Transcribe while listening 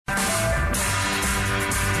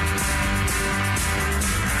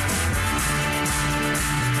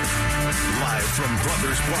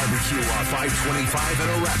Brothers Barbecue off I-25 in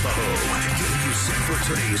Arapahoe. Getting you set for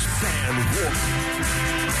today's fan war.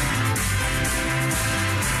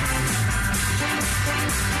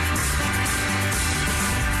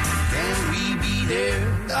 Can we be there?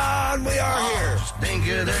 And we are here. Think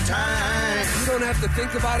of the time. You don't have to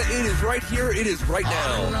think about it. It is right here. It is right Our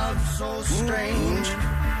now. love so strange.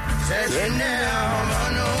 Touching down,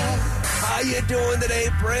 I know. How you doing today,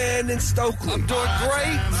 Brandon Stokley? I'm doing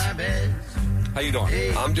great. My best. How you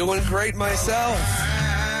doing? I'm doing great myself.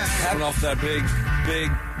 Having off that big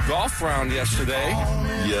golf round yesterday.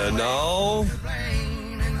 You know,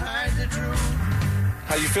 Rain and hide the truth.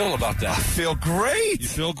 How you feeling about that? I feel great. You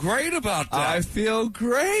feel great about that. I feel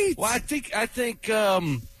great. Well, I think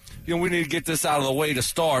we need to get this out of the way to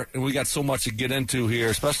start, and we got so much to get into here,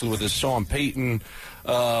 especially with this Sean Payton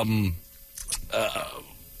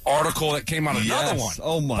article that came out. Another one.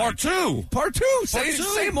 Oh my! Part two.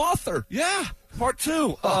 Same author. Yeah. Part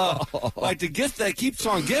two. Like the gift that keeps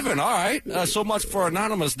on giving. All right. So much for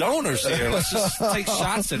anonymous donors here. Let's just take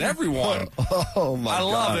shots at everyone. Oh my!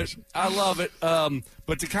 I love it.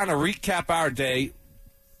 But to kind of recap our day,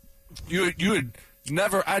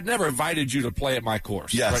 I'd never invited you to play at my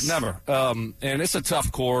course. Yes. Right? Never. And it's a tough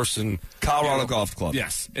course. And Colorado Golf Club.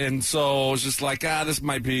 Yes. And so it's just like, this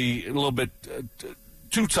might be a little bit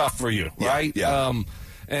too tough for you, right? Yeah.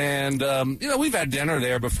 We've had dinner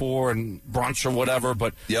there before and brunch or whatever,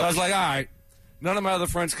 but I was like, all right, none of my other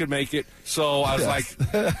friends could make it, so I was like,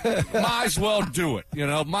 might as well do it,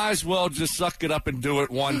 might as well just suck it up and do it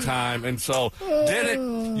one time. And so did it.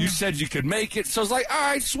 You said you could make it, so I was like, all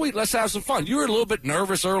right, sweet, let's have some fun. You were a little bit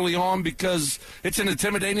nervous early on because it's an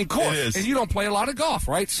intimidating course. It is. And you don't play a lot of golf,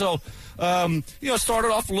 right? So,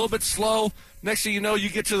 started off a little bit slow. Next thing you know, you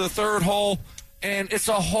get to the third hole, and it's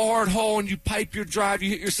a hard hole, and you pipe your drive, you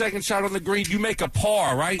hit your second shot on the green, you make a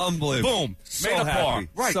par, right? Unbelievable. Boom. So made a happy. par.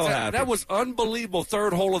 Right. So happy. That was unbelievable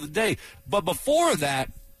third hole of the day. But before that,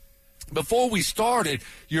 before we started,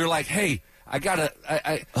 you're like, hey, I gotta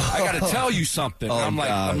tell you something. Oh, I'm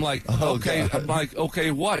God. like, Oh, okay. God. I'm like, okay,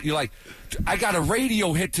 what? You're like, I got a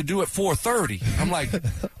radio hit to do at 4:30. I'm like,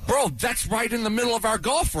 bro, that's right in the middle of our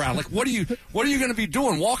golf round. Like, what are you going to be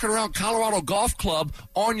doing? Walking around Colorado Golf Club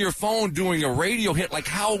on your phone doing a radio hit? Like,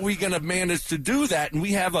 how are we going to manage to do that? And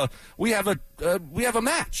we have a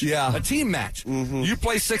match. Yeah. A team match. Mm-hmm. You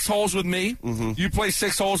play 6 holes with me. Mm-hmm. You play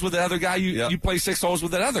 6 holes with the other guy. You play 6 holes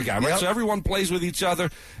with that other guy, right? Yep. So everyone plays with each other,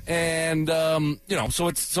 and so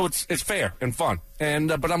it's fair and fun. And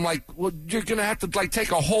but I'm like, well, you're gonna have to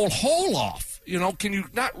take a whole hole off. Can you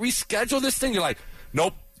not reschedule this thing? You're like,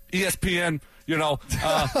 nope. ESPN.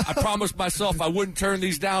 I promised myself I wouldn't turn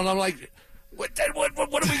these down. I'm like, what are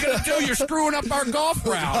we going to do? You're screwing up our golf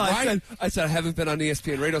round, right? I said I haven't been on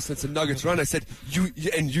ESPN radio since the Nuggets run. I said,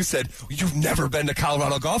 you said, you've never been to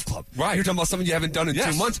Colorado Golf Club. Right. You're talking about something you haven't done in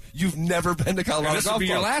 2 months. You've never been to Colorado This Golf will be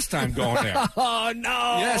Club. your last time going there. Oh,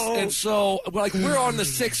 no. Yes, and so, we're on the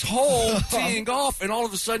 6th hole teeing off, and all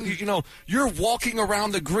of a sudden, you're walking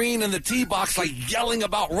around the green in the tee box, yelling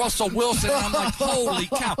about Russell Wilson, and I'm like, holy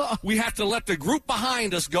cow. We have to let the group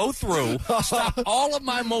behind us go through, stop all of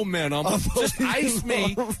my momentum, just ice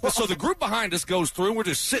me. So the group behind us goes through, and we're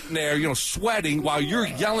just sitting there, sweating while you're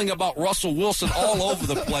yelling about Russell Wilson all over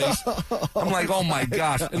the place. I'm like, oh, my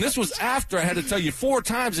gosh. And this was after I had to tell you 4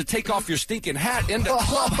 times to take off your stinking hat in the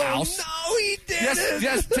clubhouse. Oh, no, he didn't.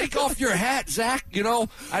 Yes, take off your hat, Zach.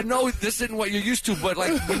 I know this isn't what you're used to, but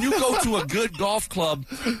when you go to a good golf club,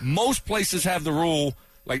 most places have the rule,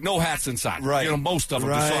 no hats inside. Right. Most of them.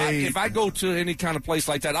 Right. So if I go to any kind of place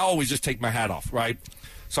like that, I always just take my hat off, right?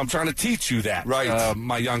 So I'm trying to teach you that, right,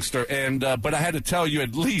 my youngster. And but I had to tell you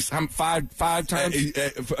at least I'm five times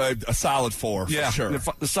a solid 4, for sure.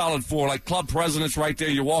 The solid 4, club president's right there.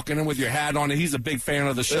 You're walking in with your hat on, and he's a big fan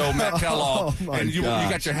of the show, Matt Kellogg. And you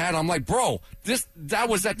got your hat on. I'm like, bro, that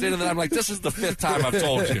was at the end of the night. I'm like, this is the 5th time I've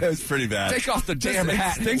told you. It's pretty bad. Take off the damn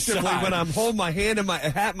hat. Instinctively, when I'm holding my hand and my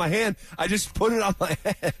hat in my hand, I just put it on my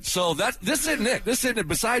head. So this isn't it. This isn't it.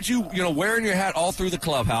 Besides you, wearing your hat all through the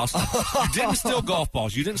clubhouse, you didn't steal golf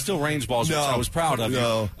balls. You didn't steal range balls, which I was proud of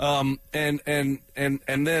you. And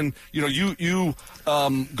then you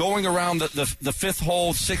going around the 5th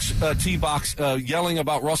hole 6 tee box, yelling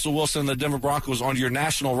about Russell Wilson and the Denver Broncos on your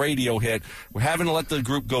national radio hit. We're having to let the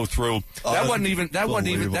group go through. That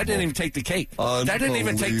didn't even take the cake. That didn't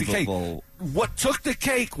even take the cake. What took the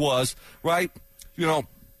cake was, right,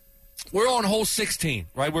 we're on hole 16,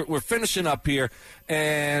 right? We're finishing up here,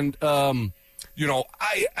 and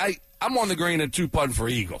I'm on the green at 2 putting for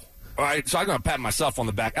eagle. All right, so I'm going to pat myself on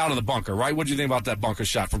the back out of the bunker, right? What do you think about that bunker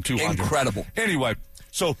shot from 200? Incredible. Anyway,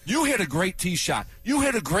 so you hit a great tee shot. You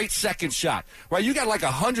hit a great second shot, right? You got like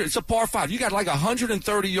 100. It's a par 5. You got like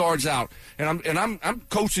 130 yards out, and I'm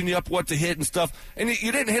coaching you up what to hit and stuff. And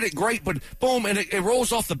you didn't hit it great, but boom, and it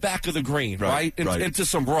rolls off the back of the green, right? Into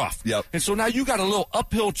some rough. Yep. And so now you got a little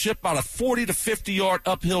uphill chip, about a 40 to 50 yard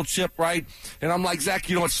uphill chip, right? And I'm like, Zach,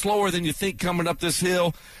 it's slower than you think coming up this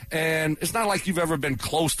hill, and it's not like you've ever been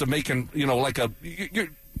close to making, like a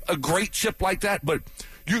great chip like that, but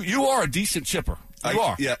you are a decent chipper. You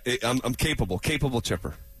are. Yeah, I'm capable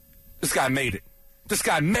chipper. This guy made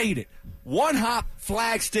it. One hop,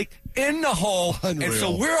 flag stick in the hole. Unreal. And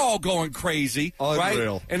so we're all going crazy,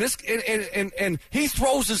 Unreal. right? And this and he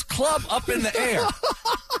throws his club up in the air.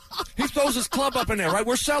 He throws his club up in there, right?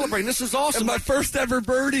 We're celebrating. This is awesome. And my first ever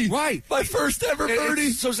birdie. Right. My first ever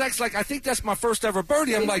birdie. So Zach's like, I think that's my first ever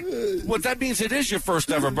birdie. I'm like, well, that means it is your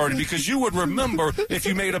first ever birdie because you would remember if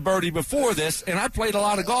you made a birdie before this, and I played a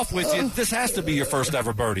lot of golf with you. This has to be your first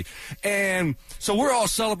ever birdie. And so we're all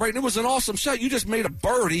celebrating. It was an awesome shot. You just made a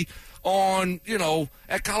birdie on,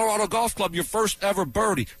 at Colorado Golf Club, your first ever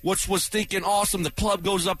birdie, which was thinking awesome. The club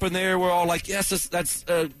goes up in there. We're all like, yes,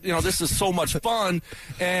 this is so much fun.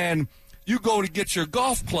 And you go to get your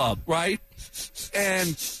golf club, right? And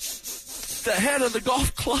the head of the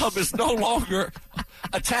golf club is no longer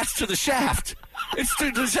attached to the shaft.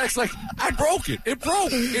 It's like, I broke it. It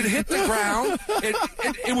broke. It hit the ground.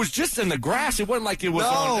 It was just in the grass. It wasn't like it was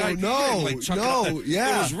on. No.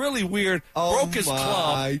 Yeah. It was really weird. Broke his club.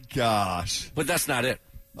 Oh, my gosh. But that's not it.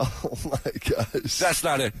 Oh, my gosh. That's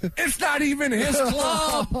not it. It's not even his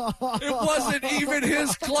club. It wasn't even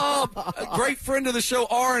his club. A great friend of the show,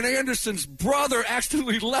 Aaron Anderson's brother,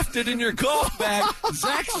 accidentally left it in your golf bag.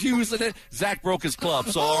 Zach's using it. Zach broke his club.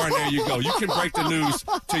 So, Aaron, there you go. You can break the news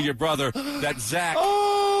to your brother that Zach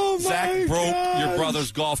broke your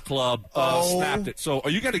brother's golf club, snapped it. So, are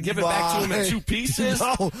you going to give it back to him in 2 pieces?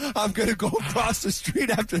 No, I'm going to go across the street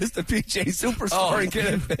after this to PJ Superstore and get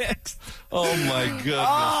it fixed. Oh, my goodness.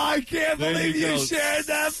 Oh, I can't believe you shared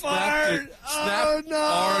that part. Snapped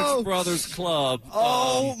Aaron's brother's club.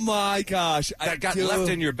 Oh, my gosh. That got left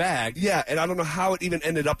in your bag. Yeah, and I don't know how it even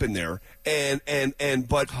ended up in there.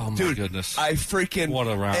 But oh, my dude, goodness. I freaking. What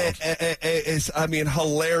a round. It's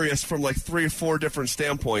hilarious from like 3 or 4 different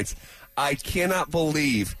standpoints. I cannot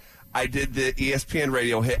believe I did the ESPN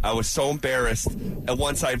radio hit. I was so embarrassed. And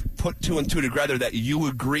once I put 2 and 2 together that you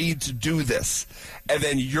agreed to do this, and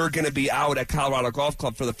then you're going to be out at Colorado Golf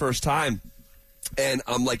Club for the first time. And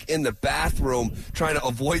I'm like in the bathroom trying to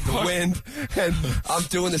avoid the wind, and I'm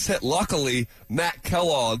doing this hit. Luckily, Matt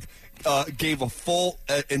Kellogg gave a full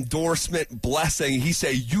endorsement blessing. He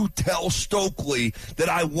said, "You tell Stokley that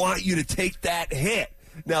I want you to take that hit."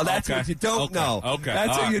 Now, that's what you don't know. Okay.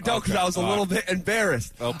 That's what you don't, because I was a little bit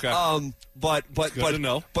embarrassed. Okay. But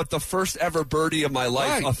the first ever birdie of my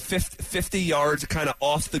life, Right. 50 yards, kind of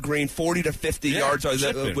off the green, 40 to 50 yards.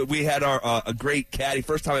 We had a great caddy.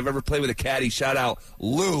 First time I've ever played with a caddy. Shout out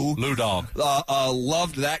Lou. Lou Dog.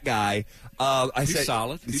 Loved that guy. He's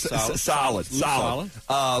solid. Solid.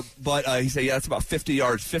 But he said, yeah, that's about 50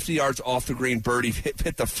 yards. 50 yards off the green, birdie, hit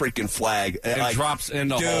the freaking flag. And drops in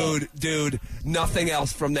the hole. Dude, nothing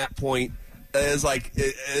else from that point.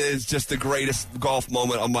 It's just the greatest golf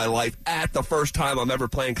moment of my life at the first time I'm ever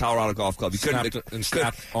playing Colorado Golf Club. You snapped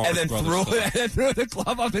and then threw the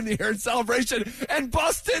club up in the air in celebration and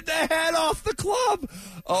busted the head off the club.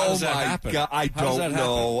 Oh my God! I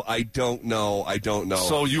don't know.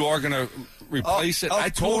 So you are going to replace it? Of I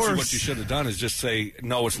told course. you what you should have done is just say,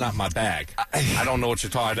 no, it's not my bag. I don't know what you're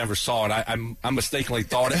talking. I never saw it. I mistakenly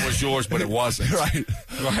thought it was yours, but it wasn't. Right.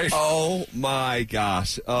 Oh my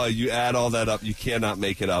gosh! You add all that up, you cannot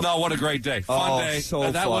make it up. No, what a great day. Fun day.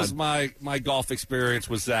 So that fun. was my golf experience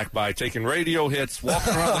with Zach by taking radio hits,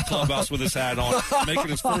 walking around the clubhouse with his hat on, making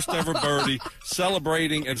his first ever birdie,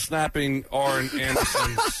 celebrating and snapping Aaron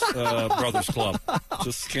Anderson's brother's club.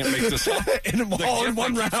 Just can't make this up. All in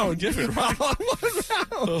one round. Give it, right?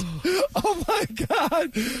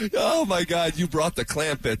 Oh my God! You brought the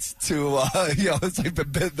Clampets to it's like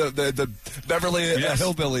the Beverly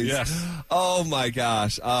Hillbillies. Yes. Oh my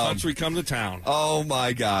gosh! Country come to town. Oh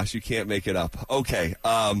my gosh! You can't make it up. Okay.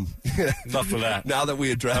 Enough of that. Now that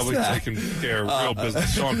we addressed we're that, taking care of real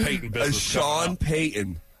business. Sean Payton business. Sean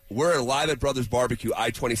Payton. We're live at Brothers Barbecue,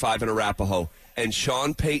 I-25 in Arapahoe, and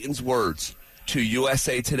Sean Payton's words to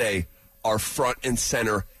USA Today are front and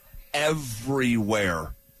center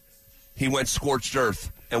everywhere. He went scorched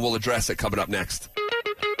earth, and we'll address it coming up next.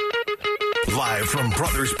 Live from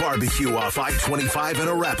Brothers Barbecue off I-25 in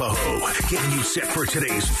Arapahoe, getting you set for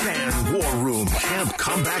today's Fan War Room Camp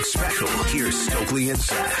Comeback Special. Here's Stokley and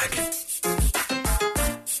Zach.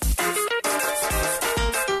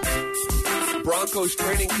 Broncos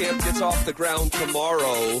training camp gets off the ground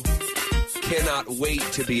tomorrow. Cannot wait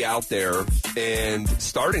to be out there. And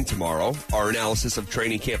starting tomorrow, our analysis of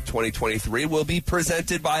training camp 2023 will be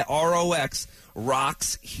presented by ROX,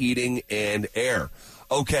 Rocks Heating and Air.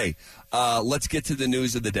 Okay, let's get to the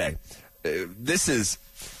news of the day. This is,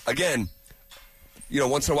 again,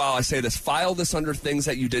 once in a while I say this, file this under things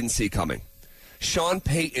that you didn't see coming. Sean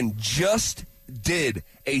Payton just did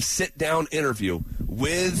a sit-down interview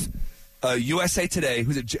with USA Today,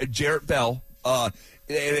 who's Jarrett Bell,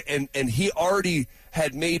 and he already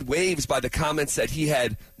had made waves by the comments that he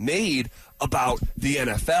had made about the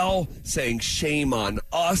NFL, saying shame on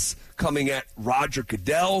us, coming at Roger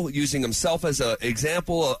Goodell, using himself as an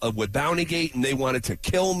example with Bountygate, and they wanted to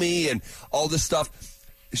kill me and all this stuff.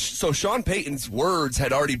 So Sean Payton's words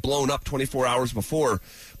had already blown up 24 hours before,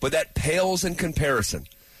 but that pales in comparison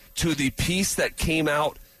to the piece that came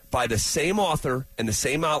out by the same author and the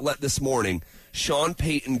same outlet this morning, Sean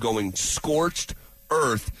Payton going scorched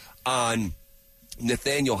earth on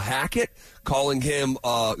Nathaniel Hackett, calling it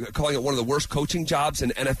one of the worst coaching jobs in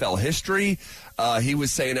NFL history. He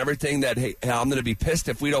was saying everything that, hey, I'm going to be pissed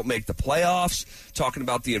if we don't make the playoffs, talking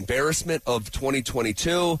about the embarrassment of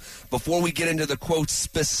 2022. Before we get into the quotes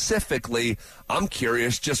specifically, I'm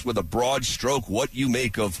curious, just with a broad stroke, what you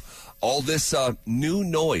make of all this new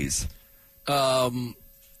noise.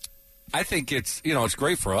 I think it's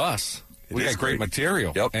great for us. We got great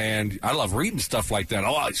material, yep. And I love reading stuff like that.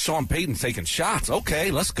 Oh, Sean Payton's taking shots. Okay,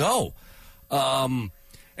 let's go. And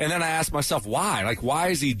then I asked myself, why? Like, why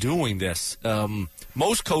is he doing this?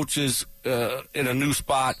 Most coaches in a new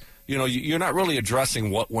spot, you're not really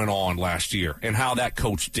addressing what went on last year and how that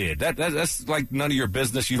coach did. That's like none of your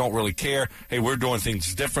business. You don't really care. Hey, we're doing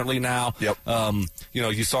things differently now. Yep.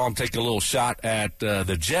 You saw him take a little shot at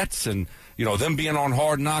the Jets and, them being on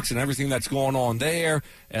Hard Knocks and everything that's going on there.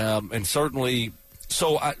 And certainly,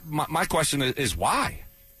 so my question is why?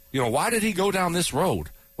 Why did he go down this road?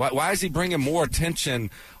 Why is he bringing more attention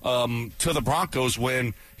to the Broncos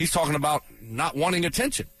when he's talking about not wanting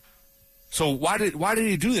attention? So why did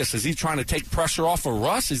he do this? Is he trying to take pressure off of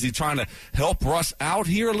Russ? Is he trying to help Russ out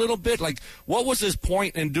here a little bit? Like, what was his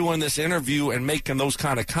point in doing this interview and making those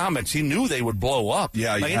kind of comments? He knew they would blow up.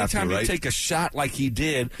 Yeah, like, anytime you take a shot like he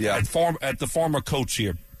did at the former coach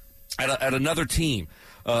here, at another team.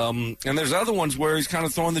 And there's other ones where he's kind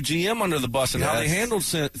of throwing the GM under the bus and how they handled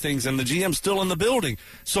things, and the GM's still in the building.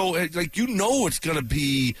 So, it's going to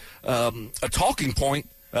be a talking point,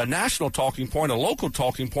 a national talking point, a local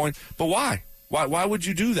talking point. But why? Why would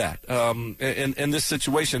you do that in this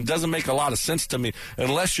situation? It doesn't make a lot of sense to me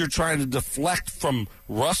unless you're trying to deflect from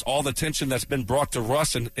Russ, all the tension that's been brought to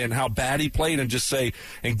Russ and how bad he played, and just say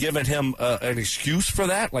and giving him an excuse for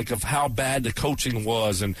that, like of how bad the coaching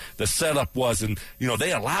was and the setup was, and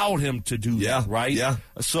they allowed him to do that, right? Yeah.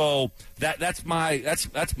 So that's my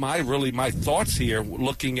thoughts here,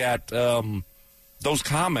 looking at those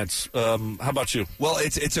comments. How about you? Well,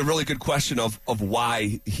 it's a really good question of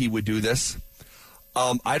why he would do this.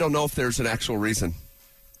 I don't know if there's an actual reason.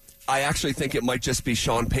 I actually think it might just be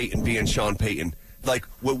Sean Payton being Sean Payton, like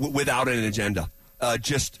without an agenda.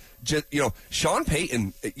 Just Sean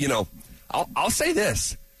Payton. I'll say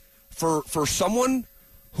this for someone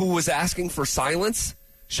who was asking for silence.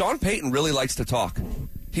 Sean Payton really likes to talk.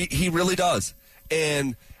 He really does,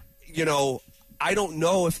 and I don't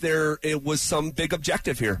know if it was some big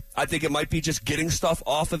objective here. I think it might be just getting stuff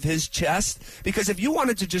off of his chest, because if you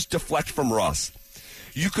wanted to just deflect from Russ,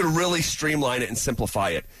 you could really streamline it and simplify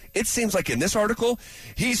it. It seems like in this article,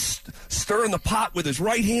 he's stirring the pot with his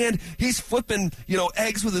right hand. He's flipping,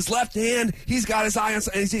 eggs with his left hand. He's got his eye on,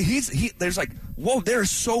 and there's like, whoa,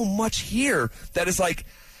 there's so much here that is like,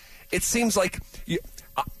 it seems like,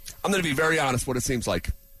 I'm going to be very honest what it seems like.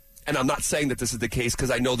 And I'm not saying that this is the case,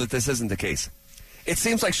 because I know that this isn't the case. It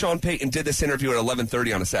seems like Sean Payton did this interview at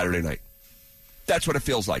 11:30 on a Saturday night. That's what it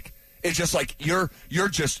feels like. It's just like you're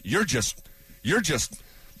just.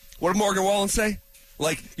 What did Morgan Wallen say?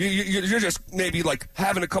 Like you're just maybe like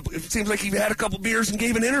having a couple. It seems like he had a couple beers and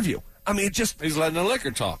gave an interview. I mean, he's letting the liquor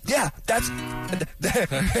talk. Yeah, that's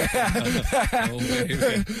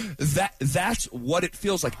that's what it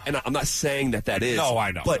feels like. And I'm not saying that is. No,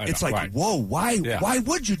 I know. But it's like, right. Whoa, why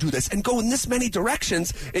would you do this and go in this many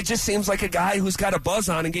directions? It just seems like a guy who's got a buzz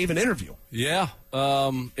on and gave an interview. Yeah,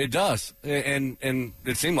 it does, and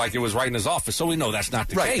it seemed like it was right in his office, so we know that's not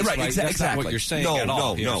the case. Right, That's not what you're saying at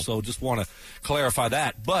all here. No. So just want to clarify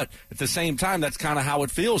that. But at the same time, that's kind of how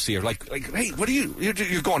it feels here. Like, hey, what are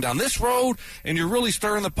you're going down this road, and you're really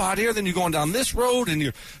stirring the pot here. Then you're going down this road, and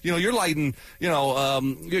you're lighting,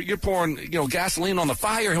 you're pouring, gasoline on the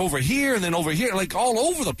fire over here, and then over here, like all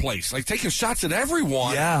over the place, like taking shots at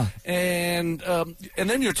everyone. Yeah, and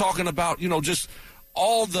then you're talking about, just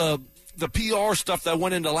all the PR stuff that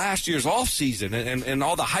went into last year's offseason and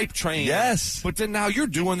all the hype train. Yes. But then now you're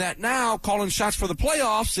doing that now, calling shots for the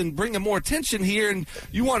playoffs and bringing more attention here, and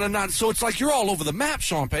you want to not. So it's like you're all over the map,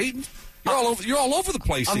 Sean Payton. You're all over the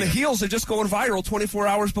place on here. The heels of just going viral 24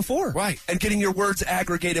 hours before. Right. And getting your words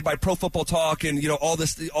aggregated by Pro Football Talk and, all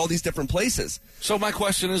these different places. So my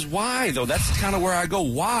question is why, though? That's kind of where I go.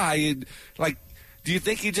 Why? Like, do you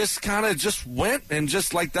think he just kind of just went and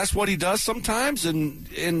just like that's what he does sometimes? And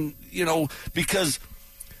because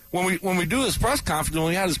when we do his press conference, when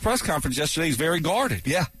we had his press conference yesterday, he's very guarded.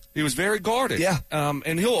 Yeah. He was very guarded. Yeah.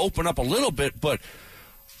 And he'll open up a little bit, but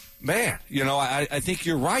man, I think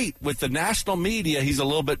you're right. With the national media, he's a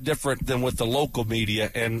little bit different than with the local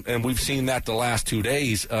media, and we've seen that the last 2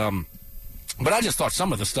 days. But I just thought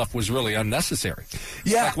some of the stuff was really unnecessary.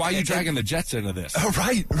 Yeah. Like, why are you dragging the Jets into this?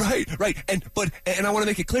 Right. And I want to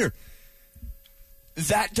make it clear,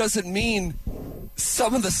 that doesn't mean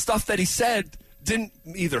some of the stuff that he said didn't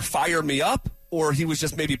either fire me up or he was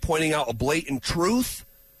just maybe pointing out a blatant truth.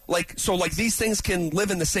 So these things can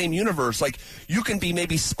live in the same universe. Like, you can be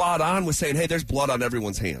maybe spot on with saying, hey, there's blood on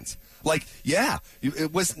everyone's hands. Like, yeah,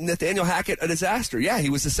 it was Nathaniel Hackett a disaster. Yeah, he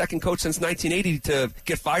was the second coach since 1980 to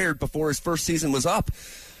get fired before his first season was up.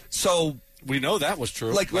 So we know that was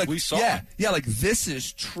true. Like we saw. Yeah, like this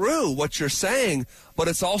is true what you're saying, but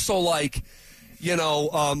it's also like,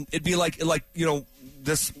 it'd be like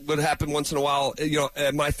this would happen once in a while.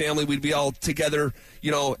 At my family, we'd be all together,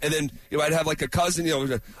 and then I'd have like a cousin, I'm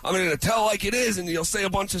going to tell like it is, and you'll say a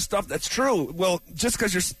bunch of stuff that's true. Well, just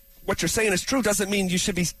because what you're saying is true doesn't mean you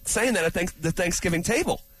should be saying that at the Thanksgiving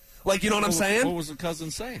table. Like, you know what I'm saying? What was the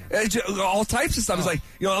cousin saying? All types of stuff. It's like,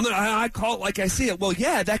 I call it like I see it. Well,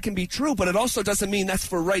 yeah, that can be true, but it also doesn't mean that's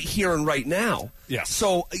for right here and right now. Yes.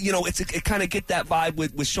 So, it kind of get that vibe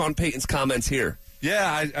with Sean Payton's comments here.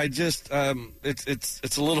 Yeah, I just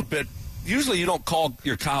it's a little bit. Usually, you don't call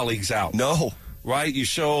your colleagues out. No. Right? You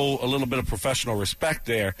show a little bit of professional respect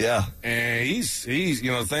there. Yeah. And he's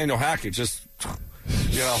Nathaniel Hackett just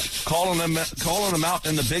calling them out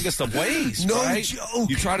in the biggest of ways. No right? joke.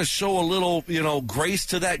 You try to show a little, grace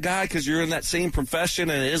to that guy because you're in that same profession,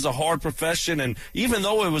 and it is a hard profession. And even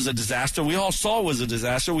though it was a disaster, we all saw it was a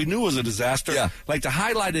disaster. We knew it was a disaster. Yeah. Like, to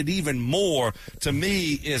highlight it even more to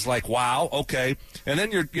me is like, wow, okay. And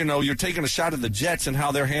then you're taking a shot at the Jets and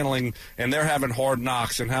how they're handling, and they're having hard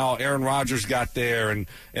knocks, and how Aaron Rodgers got there, and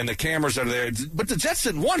the cameras are there. But the Jets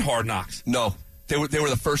didn't want hard knocks. No. They were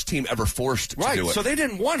the first team ever forced to do it. So they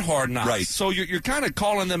didn't want hard knocks. Right. So you're kind of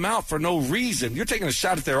calling them out for no reason. You're taking a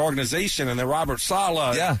shot at their organization and their Robert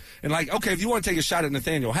Saleh. Yeah. And like, okay, if you want to take a shot at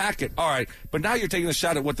Nathaniel Hackett, all right. But now you're taking a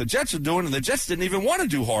shot at what the Jets are doing, and the Jets didn't even want to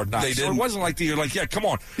do hard knocks. They didn't. So it wasn't like you're like, yeah, come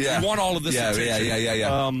on. Yeah. We want all of this attention.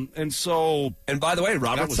 Yeah. And by the way,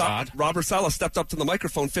 Robert Saleh stepped up to the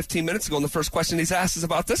microphone 15 minutes ago, and the first question he's asked is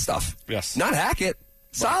about this stuff. Yes. Not Hackett.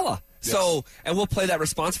 Saleh. Yes. So, and we'll play that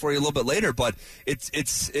response for you a little bit later, but it's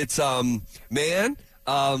a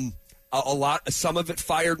lot. Some of it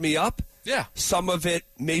fired me up. Yeah. Some of it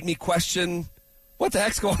made me question what the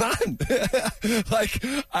heck's going on. Like,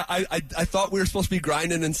 I thought we were supposed to be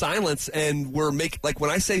grinding in silence, and we're when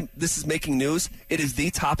I say this is making news, it is the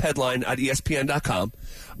top headline at ESPN.com.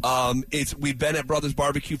 We've been at Brothers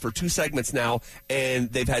Barbecue for 2 segments now,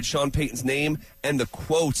 and they've had Sean Payton's name and the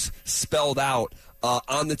quotes spelled out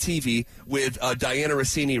on the TV with Diana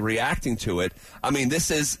Rossini reacting to it. I mean,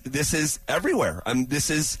 this is everywhere.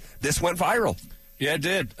 This went viral. Yeah, it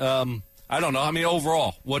did. I don't know. I mean,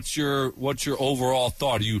 overall, what's your overall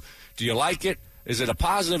thought? Do you like it? Is it a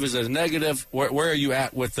positive? Is it a negative? Where are you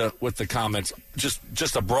at with the comments?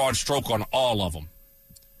 Just a broad stroke on all of them.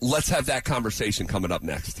 Let's have that conversation coming up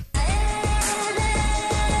next.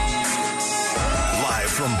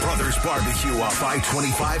 From Brothers Barbecue off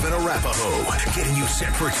I-25 in Arapahoe, getting you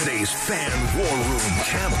set for today's Fan War Room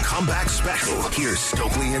Camp Comeback Special. Here's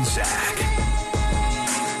Stokley and Zach.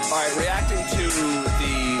 All right, reacting to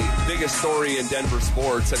the biggest story in Denver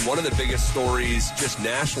sports, and one of the biggest stories just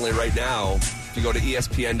nationally right now, if you go to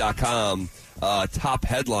ESPN.com, top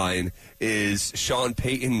headline is Sean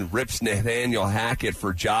Payton rips Nathaniel Hackett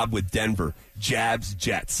for job with Denver, jabs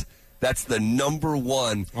Jets. That's the number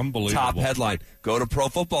one top headline. Go to Pro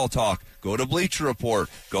Football Talk. Go to Bleacher Report.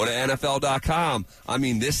 Go to NFL.com. I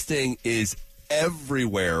mean, this thing is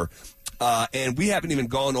everywhere. And we haven't even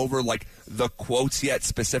gone over, like, the quotes yet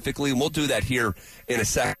specifically. And we'll do that here in a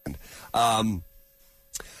second.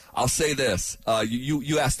 I'll say this.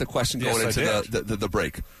 You asked the question going into the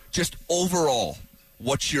break. Just overall,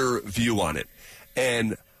 what's your view on it?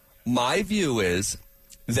 And my view is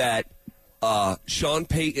that Sean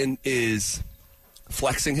Payton is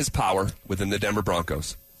flexing his power within the Denver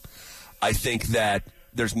Broncos. I think that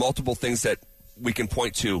there's multiple things that we can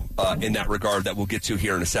point to in that regard that we'll get to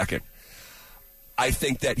here in a second. I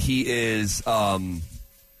think that he is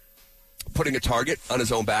putting a target on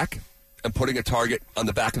his own back and putting a target on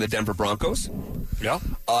the back of the Denver Broncos. Yeah.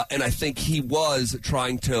 And I think he was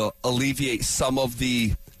trying to alleviate some of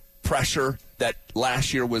the pressure that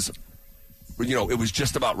last year was, it was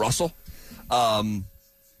just about Russell.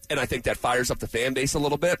 And I think that fires up the fan base a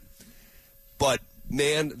little bit. But,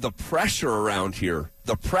 man, the pressure around here,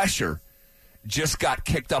 just got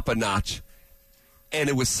kicked up a notch, and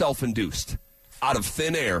it was self-induced. Out of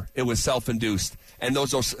thin air, it was self-induced. And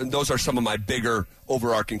those are some of my bigger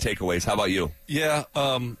overarching takeaways. How about you? Yeah,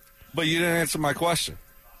 but you didn't answer my question.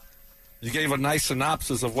 You gave a nice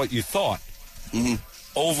synopsis of what you thought. Mm-hmm.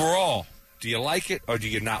 Overall, do you like it or do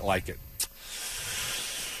you not like it?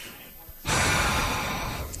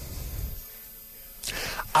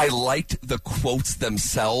 I liked the quotes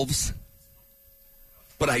themselves,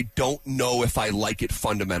 but I don't know if I like it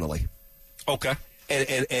fundamentally. Okay.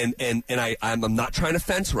 And I'm not trying to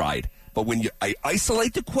fence ride, but when I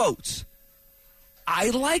isolate the quotes,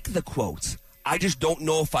 I like the quotes. I just don't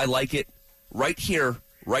know if I like it right here,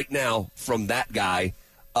 right now, from that guy,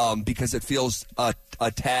 because it feels a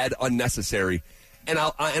tad unnecessary. And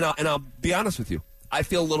I'll be honest with you, I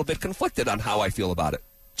feel a little bit conflicted on how I feel about it.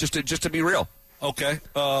 Just to be real. Okay,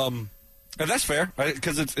 and that's fair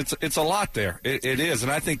because it's a lot there. It is,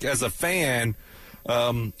 and I think as a fan,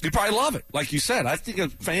 you probably love it, like you said. I think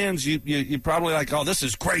as fans, you probably like, oh, this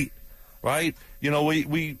is great, right? I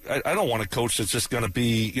don't want a coach that's just going to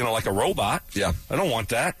be, like a robot. Yeah, I don't want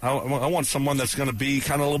that. I want someone that's going to be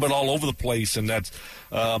kind of a little bit all over the place, and that's,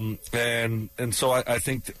 and so I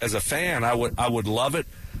think as a fan, I would love it.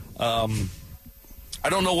 I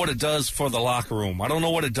don't know what it does for the locker room. I don't know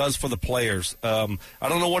what it does for the players. I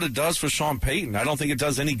don't know what it does for Sean Payton. I don't think it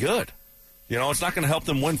does any good. It's not going to help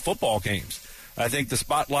them win football games. I think the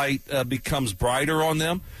spotlight becomes brighter on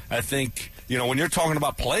them. I think, when you're talking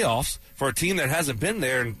about playoffs for a team that hasn't been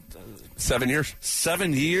there in 7 years.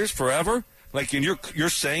 7 years, forever, like, and you're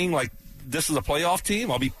saying, like, this is a playoff team,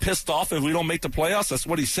 I'll be pissed off if we don't make the playoffs. That's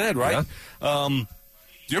what he said, right? Yeah.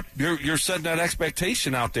 You're setting that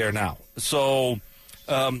expectation out there now. So...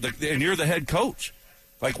 and you're the head coach.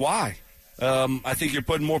 Like, why? I think you're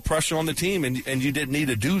putting more pressure on the team, and you didn't need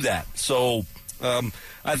to do that. So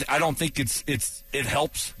I don't think it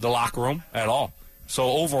helps the locker room at all.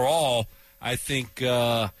 So overall, I think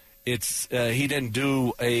he didn't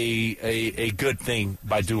do a good thing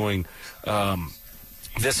by doing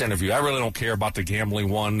this interview. I really don't care about the gambling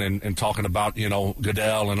one and talking about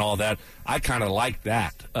Goodell and all that. I kind of like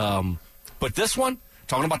that. But this one,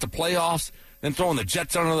 talking about the playoffs. Then throwing the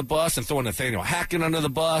Jets under the bus and throwing Nathaniel Hackett under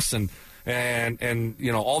the bus and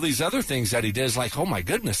all these other things that he did is like, oh my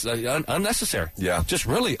goodness, unnecessary. Yeah, just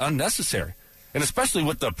really unnecessary. And especially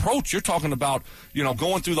with the approach you're talking about,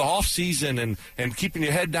 going through the off season and keeping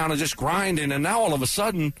your head down and just grinding, and now all of a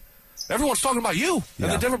sudden everyone's talking about you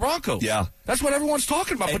and the Denver Broncos. Yeah, that's what everyone's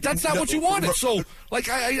talking about. But that's not what you wanted. So like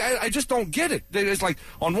I just don't get it. It's like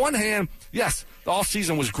on one hand, yes, the off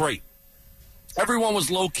season was great. Everyone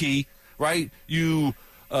was low key. Right, you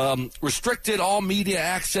restricted all media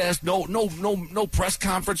access, no press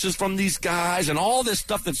conferences from these guys, and all this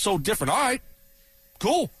stuff that's so different. All right,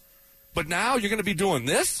 cool, but now you're going to be doing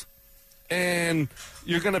this, and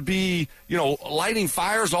you're going to be, lighting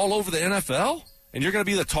fires all over the NFL, and you're going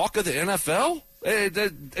to be the talk of the NFL.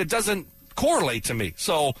 It doesn't correlate to me,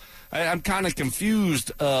 so I'm kind of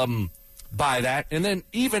confused by that. And then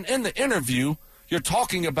even in the interview. You're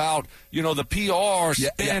talking about, the PR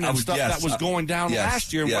spin and stuff that was going down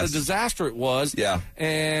last year and what a disaster it was. Yeah.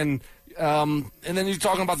 And then you're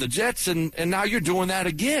talking about the Jets, and now you're doing that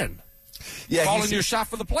again. Yeah. Calling your shot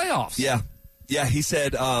for the playoffs. Yeah. Yeah, he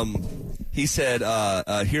said,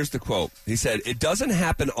 here's the quote. He said, it doesn't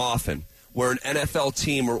happen often where an NFL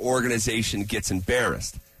team or organization gets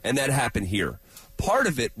embarrassed, and that happened here. Part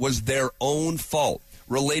of it was their own fault,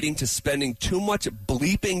 relating to spending too much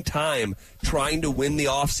bleeping time trying to win the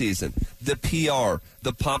offseason. the PR,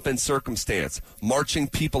 the pomp and circumstance, marching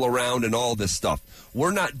people around and all this stuff.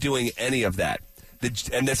 We're not doing any of that.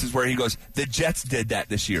 And this is where he goes, the Jets did that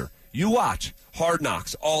this year. You watch. Hard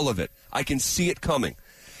Knocks, all of it. I can see it coming.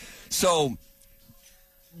 So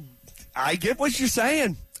I get what you're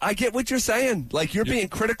saying. Like, you're being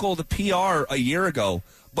critical of the PR a year ago,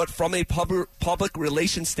 but from a public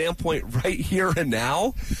relations standpoint right here and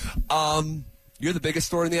now, you're the biggest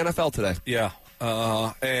story in the NFL today. Yeah.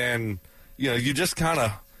 And, you just kind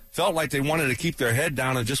of felt like they wanted to keep their head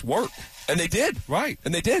down and just work. And they did. Right.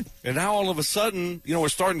 And they did. And now all of a sudden, we're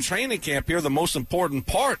starting training camp here, the most important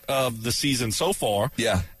part of the season so far.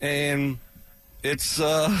 Yeah. And it's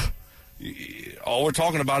all we're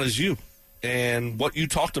talking about is you and what you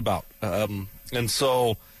talked about. And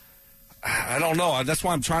so I don't know. That's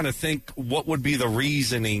why I'm trying to think what would be the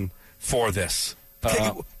reasoning for this.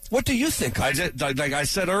 What do you think? Like I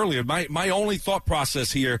said earlier, my only thought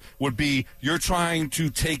process here would be you're trying to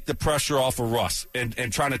take the pressure off of Russ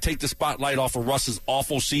and trying to take the spotlight off of Russ's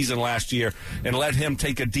awful season last year and let him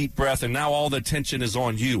take a deep breath, and now all the attention is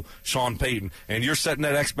on you, Sean Payton, and you're setting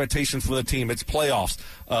that expectation for the team. It's playoffs.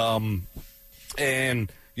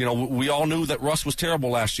 And we all knew that Russ was terrible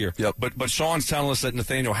last year. Yep. But Sean's telling us that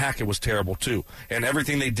Nathaniel Hackett was terrible too, and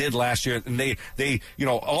everything they did last year. And they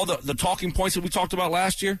all the talking points that we talked about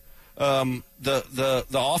last year, the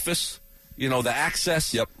office, the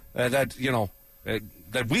access. Yep.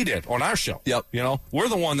 That we did on our show. Yep. We're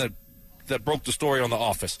the one that broke the story on The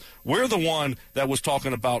Office. We're the one that was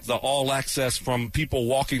talking about the all access from people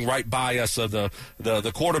walking right by us, the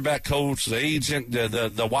quarterback coach, the agent,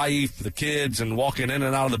 the wife, the kids, and walking in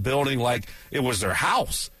and out of the building like it was their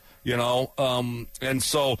house, and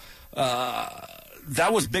so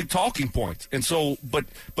that was big talking points. And so, but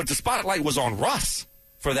the spotlight was on Russ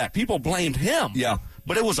for that. People blamed him. Yeah.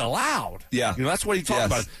 But it was allowed. Yeah. That's what he talked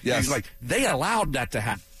about. Yes. He's like, they allowed that to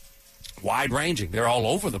happen. Wide-ranging. They're all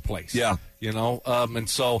over the place. Yeah. And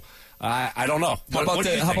so I don't know. How about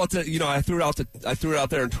I threw it out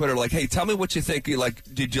there on Twitter, like, hey, tell me what you think. Like,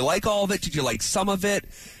 did you like all of it? Did you like some of it?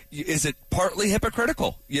 Is it partly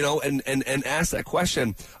hypocritical? And ask that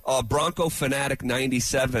question. Bronco Fanatic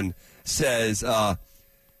 97 says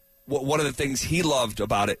one of the things he loved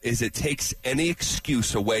about it is it takes any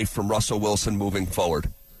excuse away from Russell Wilson moving forward.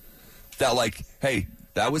 That, like, hey,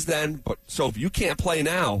 that was then, but so if you can't play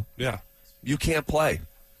now, yeah, you can't play.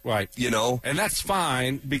 Right. And that's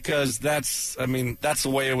fine because that's the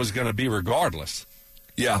way it was going to be regardless.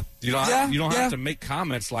 Yeah. You don't have to make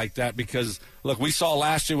comments like that because, look, we saw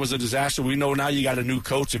last year was a disaster. We know now you got a new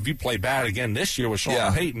coach. If you play bad again this year with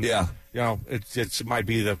Sean Payton, it might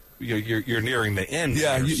be you're nearing the end.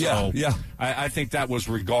 Yeah. I think that was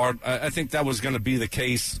I think that was going to be the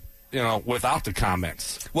case, without the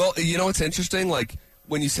comments. Well, it's interesting, like,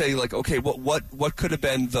 when you say, like, okay, what could have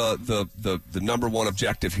been the number one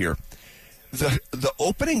objective here? The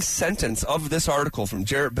opening sentence of this article from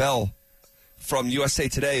Jarrett Bell from USA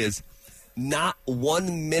Today is, not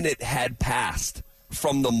 1 minute had passed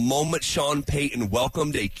from the moment Sean Payton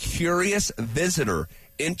welcomed a curious visitor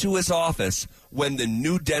into his office when the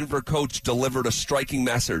new Denver coach delivered a striking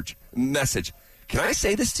message. Can I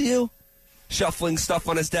say this to you? Shuffling stuff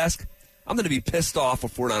on his desk. I'm going to be pissed off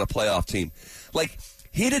if we're not a playoff team. Like,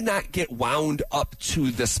 he did not get wound up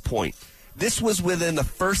to this point. This was within the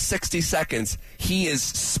first 60 seconds. He is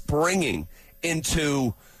springing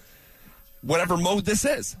into whatever mode this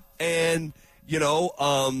is. And,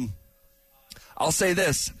 I'll say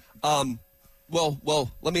this.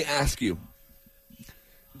 Well, let me ask you.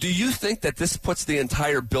 Do you think that this puts the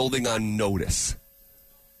entire building on notice?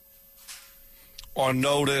 On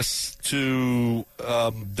notice to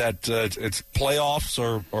that it's playoffs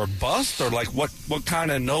or bust, or like what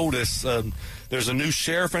kind of notice? There's a new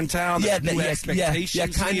sheriff in town. There's new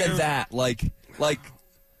expectations. Kind of that. Like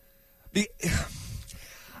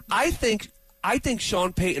I think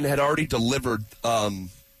Sean Payton had already delivered.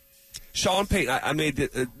 Sean Payton. I made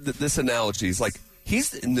this analogy. He's like he's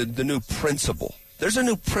the new principal. There's a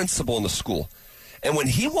new principal in the school, and when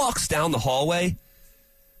he walks down the hallway,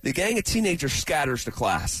 the gang of teenagers scatters to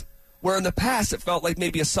class. Where in the past it felt like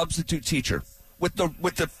maybe a substitute teacher with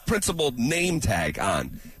the principal name tag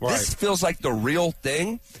on. Right. This feels like the real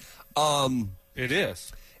thing. It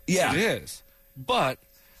is. Yeah, it is. But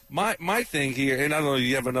my thing here, and I don't know,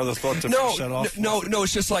 you have another thought to finish that off? No.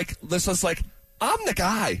 It's just like I'm the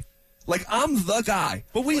guy. Like, I'm the guy.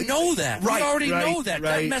 But we know that. Right, we already know that.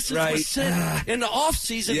 Right, that message was sent in the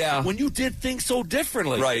offseason when you did things so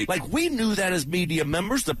differently. Right. Like, we knew that as media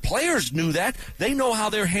members. The players knew that. They know how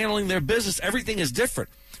they're handling their business. Everything is different.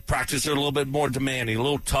 practice are a little bit more demanding, a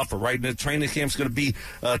little tougher, right? And the training camp's going to be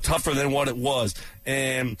tougher than what it was.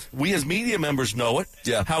 And we as media members know it,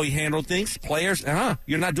 how he handled things. Players,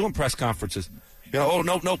 you're not doing press conferences. Oh,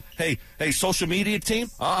 no. Hey, social media team,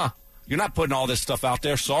 you're not putting all this stuff out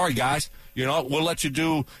there. Sorry, guys. We'll let you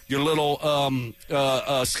do your little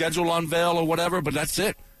schedule unveil or whatever, but that's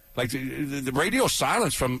it. Like the radio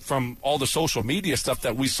silence from all the social media stuff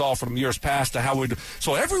that we saw from years past to how we do.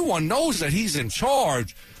 So everyone knows that he's in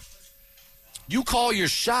charge. You call your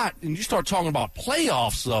shot and you start talking about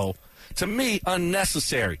playoffs, though. To me,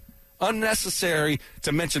 unnecessary. Unnecessary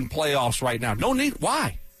to mention playoffs right now. No need.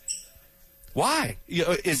 Why? Why?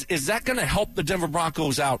 Is that going to help the Denver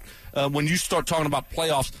Broncos out when you start talking about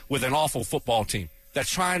playoffs with an awful football team that's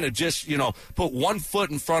trying to just, put one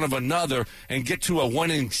foot in front of another and get to a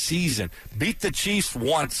winning season? Beat the Chiefs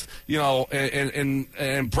once,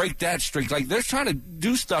 and break that streak. Like, they're trying to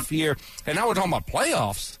do stuff here, and now we're talking about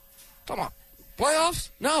playoffs. Talking about playoffs?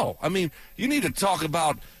 No. I mean, you don't need to talk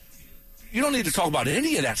about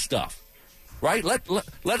any of that stuff. Right? Let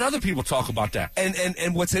other people talk about that.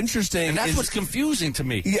 And what's interesting and that's what's confusing to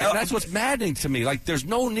me. Yeah. And that's what's maddening to me. Like, there's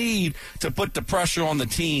no need to put the pressure on the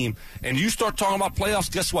team. And you start talking about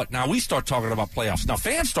playoffs, guess what? Now we start talking about playoffs. Now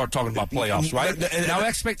fans start talking about playoffs, right? And now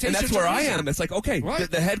expectations. And that's where I am. It's like, okay, right.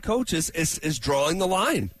 the head coach is drawing the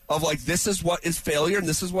line of, like, this is what is failure and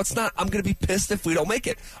this is what's not. I'm going to be pissed if we don't make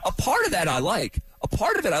it. A part of that I like. A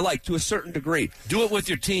part of it I like to a certain degree. Do it with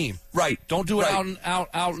your team, right? Don't do it out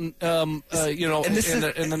in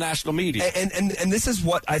the national media. And this is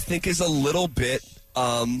what I think is a little bit.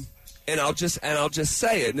 And I'll just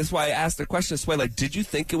say it. And this is why I asked the question this way: like, did you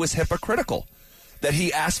think it was hypocritical that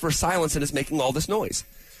he asked for silence and is making all this noise?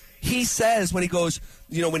 He says when he goes,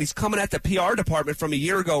 when he's coming at the PR department from a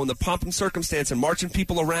year ago and the pomp and circumstance and marching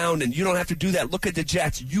people around, and you don't have to do that. Look at the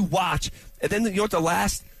Jets. You watch. And then what the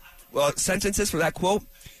last sentences for that quote,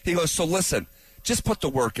 he goes, so listen, just put the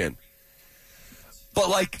work in. But,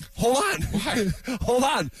 like, hold on. Hold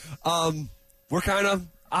on. We're kind of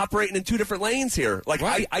operating in two different lanes here. Like,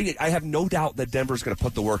 right. I have no doubt that Denver's going to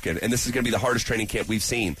put the work in, and this is going to be the hardest training camp we've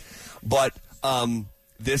seen. But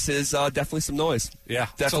this is definitely some noise. Yeah,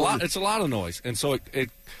 it's a lot of noise. And so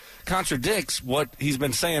it contradicts what he's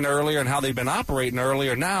been saying earlier and how they've been operating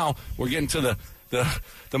earlier. Now we're getting to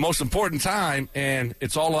the most important time, and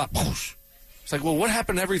it's all about whoosh. It's like, well, what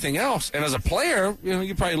happened to everything else? And as a player,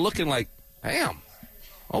 you're probably looking like, damn,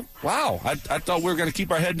 oh, wow, I thought we were going to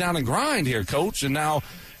keep our head down and grind here, Coach. And now,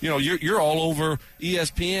 you're all over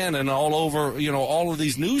ESPN and all over, all of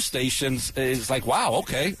these news stations. It's like, wow,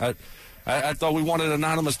 okay, I thought we wanted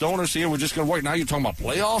anonymous donors here. We're just going to wait. Now you're talking about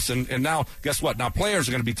playoffs, and now guess what? Now players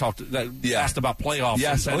are going to be asked about playoffs.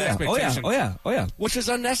 Yes, and expectations. Oh yeah. Which is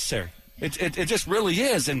unnecessary. It just really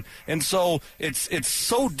is, and so it's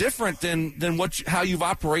so different than how you've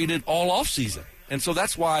operated all off season, and so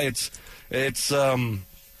that's why it's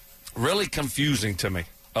really confusing to me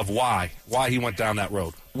of why he went down that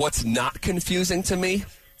road. What's not confusing to me,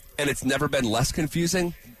 and it's never been less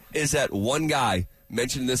confusing, is that one guy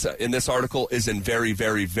mentioned in this article is in very,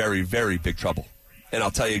 very, very, very big trouble, and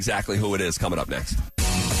I'll tell you exactly who it is coming up next.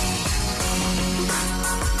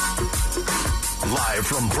 Live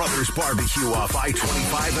from Brothers Barbecue off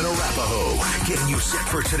I-25 in Arapahoe. Getting you set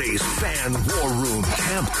for today's Fan War Room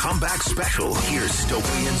Camp Comeback Special. Here's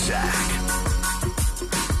Stokley and Zach.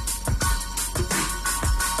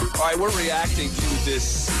 All right, we're reacting to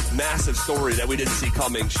this massive story that we didn't see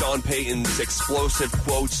coming. Sean Payton's explosive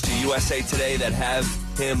quotes to USA Today that have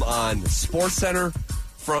him on SportsCenter,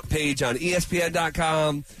 front page on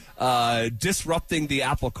ESPN.com, disrupting the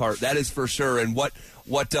apple cart, that is for sure. And what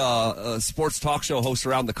sports talk show hosts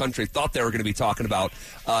around the country thought they were going to be talking about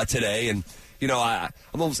today. And, I'm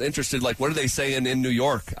almost interested, like, what are they saying in New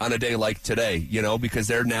York on a day like today? Because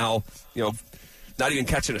they're now, not even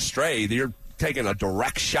catching a stray. They're taking a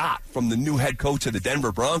direct shot from the new head coach of the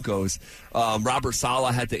Denver Broncos. Robert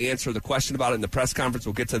Saleh had to answer the question about it in the press conference.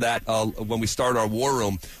 We'll get to that when we start our war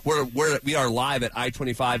room. We are live at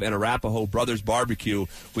I-25 and Arapahoe Brothers Barbecue.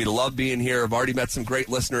 We love being here. I've already met some great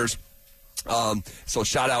listeners. So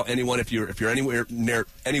shout out anyone if you're anywhere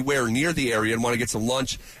near the area and want to get some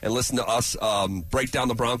lunch and listen to us break down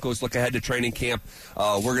the Broncos, look ahead to training camp.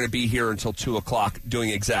 We're going to be here until 2 o'clock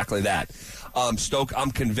doing exactly that. Stoke,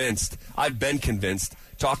 I'm convinced. I've been convinced.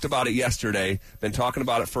 Talked about it yesterday. Been talking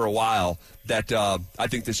about it for a while. That I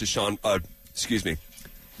think this is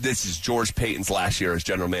This is George Payton's last year as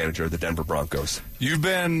general manager of the Denver Broncos. You've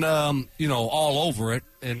been, all over it,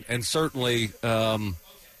 and certainly.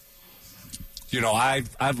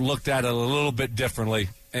 I've looked at it a little bit differently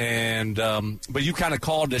But you kind of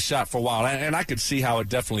called this shot for a while, and I could see how it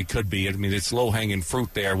definitely could be. I mean, it's low-hanging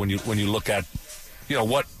fruit there when you look at,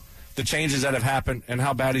 what the changes that have happened and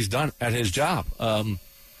how bad he's done at his job.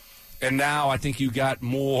 And now I think you got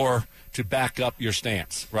more to back up your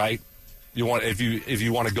stance, right? You want if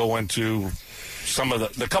you want to go into some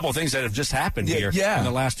of the couple of things that have just happened here in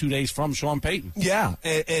the last 2 days from Sean Payton. Yeah,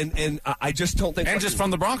 and I just don't think... And just from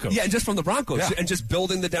the Broncos. Yeah, and just from the Broncos. Yeah. And just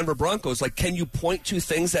building the Denver Broncos. Like, can you point to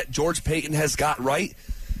things that George Payton has got right?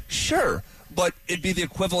 Sure, but it'd be the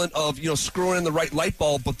equivalent of, screwing in the right light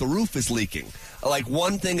bulb, but the roof is leaking. Like,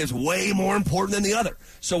 one thing is way more important than the other.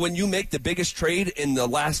 So when you make the biggest trade in the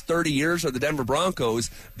last 30 years of the Denver Broncos,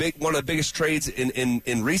 one of the biggest trades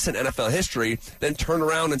in recent NFL history, then turn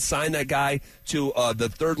around and sign that guy to the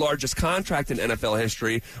third largest contract in NFL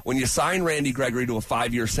history, when you sign Randy Gregory to a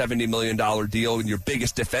 5-year, $70 million deal in your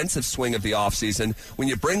biggest defensive swing of the offseason, when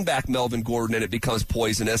you bring back Melvin Gordon and it becomes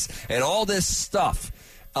poisonous, and all this stuff,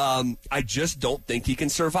 I just don't think he can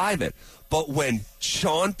survive it. But when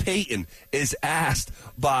Sean Payton is asked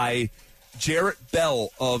by Jarrett Bell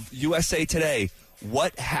of USA Today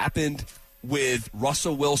what happened with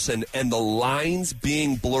Russell Wilson and the lines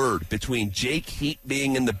being blurred between Jake Heat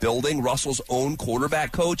being in the building, Russell's own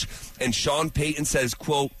quarterback coach, and Sean Payton says,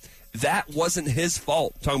 quote, that wasn't his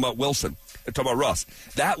fault. Talking about Wilson. Talking about Russ.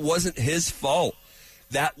 That wasn't his fault.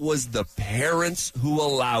 That was the parents who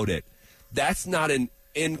allowed it. That's not an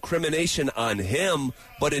incrimination on him,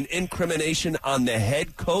 but an incrimination on the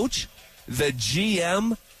head coach, the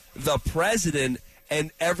GM, the president,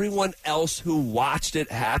 and everyone else who watched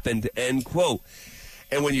it happen, end quote.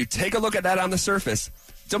 And when you take a look at that on the surface,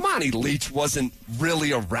 Damani Leach wasn't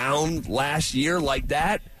really around last year like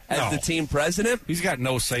that as the team president. He's got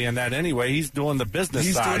no say in that anyway. He's doing the business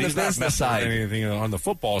side. He's not messing with anything on the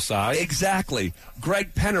football side. Exactly.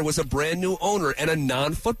 Greg Penner was a brand new owner and a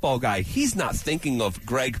non-football guy. He's not thinking of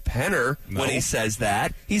Greg Penner when he says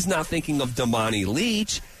that. He's not thinking of Damani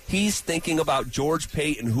Leach. He's thinking about George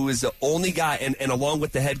Payton, who is the only guy, and along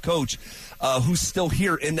with the head coach, who's still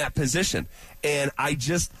here in that position. And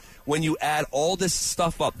when you add all this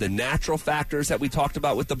stuff up, the natural factors that we talked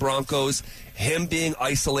about with the Broncos, him being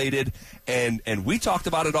isolated, and we talked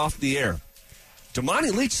about it off the air.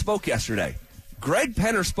 Damani Leach spoke yesterday. Greg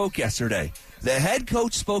Penner spoke yesterday. The head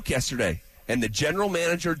coach spoke yesterday, and the general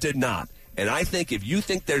manager did not. And I think if you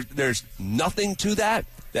think there's nothing to that,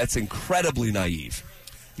 that's incredibly naive.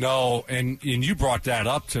 No, and you brought that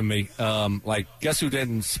up to me. Guess who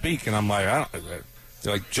didn't speak? And I'm like,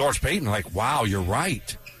 George Payton, wow, you're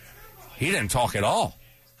right. He didn't talk at all.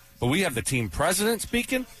 But we have the team president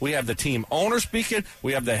speaking. We have the team owner speaking.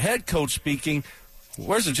 We have the head coach speaking.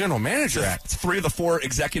 Where's the general manager at? It's 3 of the 4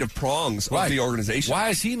 executive prongs of the organization. Why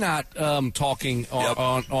is he not talking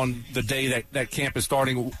on the day that camp is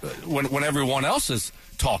starting when everyone else is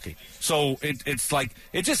talking? So it's like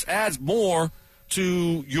it just adds more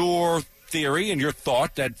to your theory and your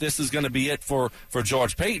thought that this is going to be it for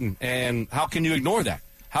George Payton. And how can you ignore that?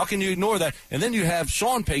 How can you ignore that? And then you have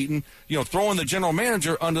Sean Payton, throwing the general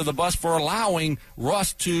manager under the bus for allowing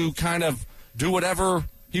Russ to kind of do whatever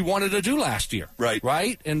he wanted to do last year.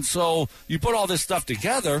 Right? And so you put all this stuff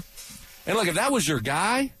together, and look, if that was your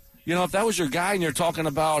guy, and you're talking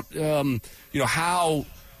about, how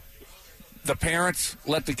the parents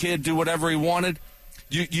let the kid do whatever he wanted,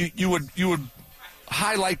 you would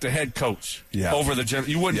highlight the head coach over the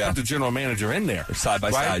you wouldn't put the general manager in there. They're side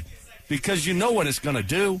by side. Because you know what it's going to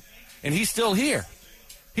do, and he's still here.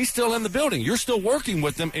 He's still in the building. You're still working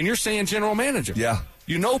with him, and you're saying general manager. Yeah.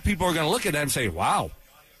 You know people are going to look at that and say, wow,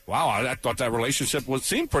 I thought that relationship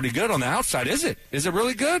seemed pretty good on the outside. Is it? Is it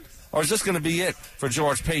really good? Or is this going to be it for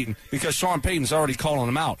George Payton? Because Sean Payton's already calling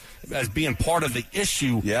him out as being part of the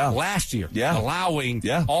issue last year, allowing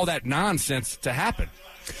all that nonsense to happen.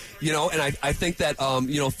 And I think that,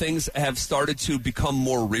 things have started to become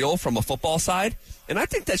more real from a football side. And I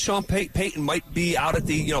think that Sean Payton might be out at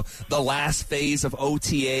the last phase of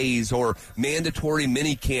OTAs or mandatory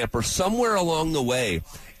minicamp or somewhere along the way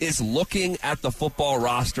is looking at the football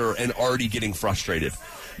roster and already getting frustrated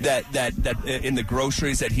that in the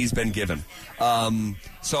groceries that he's been given.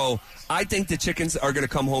 So I think the chickens are going to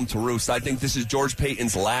come home to roost. I think this is George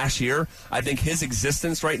Payton's last year. I think his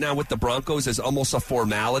existence right now with the Broncos is almost a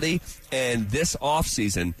formality. And this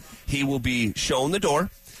offseason, he will be shown the door.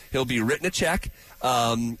 He'll be written a check.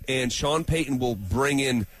 And Sean Payton will bring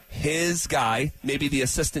in his guy, maybe the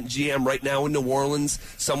assistant GM right now in New Orleans,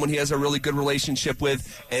 someone he has a really good relationship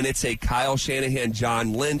with, and it's a Kyle Shanahan,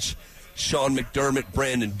 John Lynch, Sean McDermott,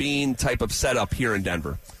 Brandon Beane type of setup here in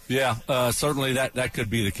Denver. Yeah, certainly that could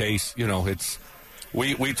be the case.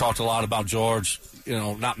 We talked a lot about George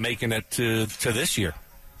not making it to this year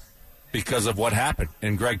because of what happened.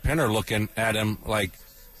 And Greg Penner looking at him like,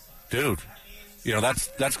 dude,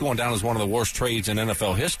 that's going down as one of the worst trades in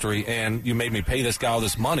NFL history, and you made me pay this guy all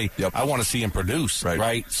this money. Yep. I want to see him produce,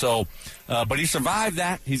 right? So, but he survived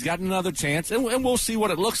that. He's got another chance, and we'll see what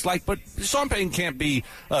it looks like. But Sean Payton can't be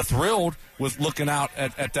thrilled with looking out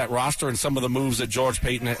at that roster and some of the moves that George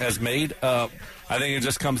Payton has made. I think it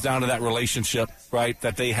just comes down to that relationship, right,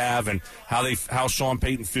 that they have and how Sean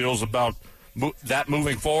Payton feels about that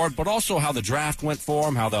moving forward, but also how the draft went for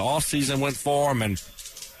him, how the offseason went for him, and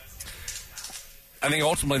I think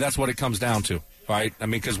ultimately that's what it comes down to, right? I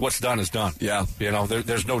mean, because what's done is done. Yeah.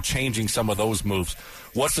 There's no changing some of those moves.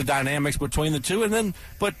 What's the dynamics between the two? And then,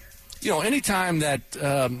 but, anytime that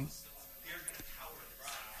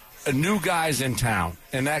a new guy's in town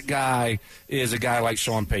and that guy is a guy like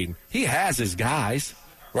Sean Payton, he has his guys,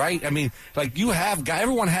 right? I mean, like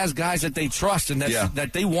everyone has guys that they trust and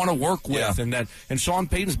that they want to work with, and Sean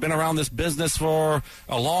Payton's been around this business for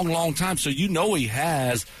a long, long time, so he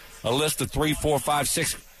has a list of 3, 4, 5,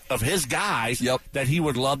 6 of his guys that he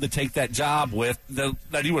would love to take that job with,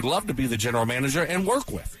 that he would love to be the general manager and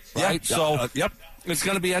work with, right? So, it's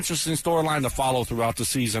going to be an interesting storyline to follow throughout the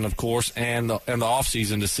season, of course, and the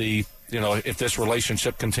offseason to see, if this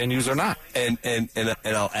relationship continues or not. And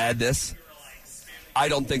I'll add this. I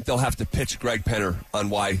don't think they'll have to pitch Greg Penner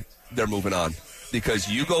on why they're moving on. Because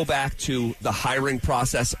you go back to the hiring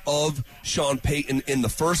process of Sean Payton in the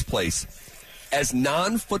first place. As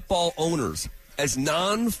non-football owners,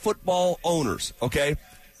 okay,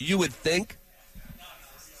 you would think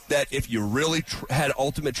that if you really had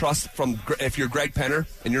ultimate trust if you're Greg Penner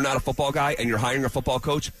and you're not a football guy and you're hiring a football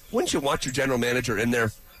coach, wouldn't you want your general manager in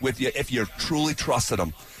there with you if you truly trusted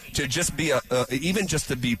him? To just be even just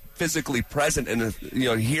to be physically present and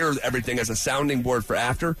hear everything as a sounding board for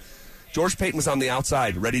after. George Payton was on the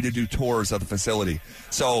outside, ready to do tours of the facility.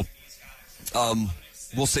 So,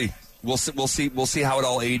 we'll see. We'll see how it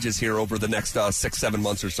all ages here over the next 6-7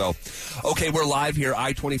 months or so. Okay, we're live here,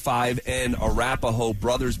 I-25 and Arapahoe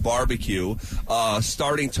Brothers Barbecue.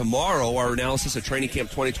 Starting tomorrow, our analysis of Training Camp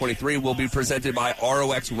 2023 will be presented by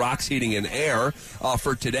ROX Rocks Heating and Air.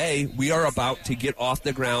 For today, we are about to get off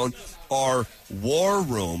the ground our War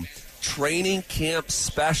Room Training Camp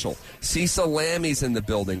Special. Cecil Lammy's in the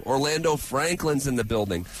building. Orlando Franklin's in the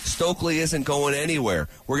building. Stokley isn't going anywhere.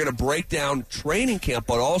 We're going to break down training camp,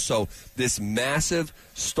 but also this massive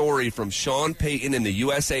story from Sean Payton in the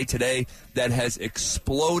USA Today that has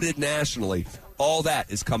exploded nationally. All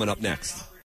that is coming up next.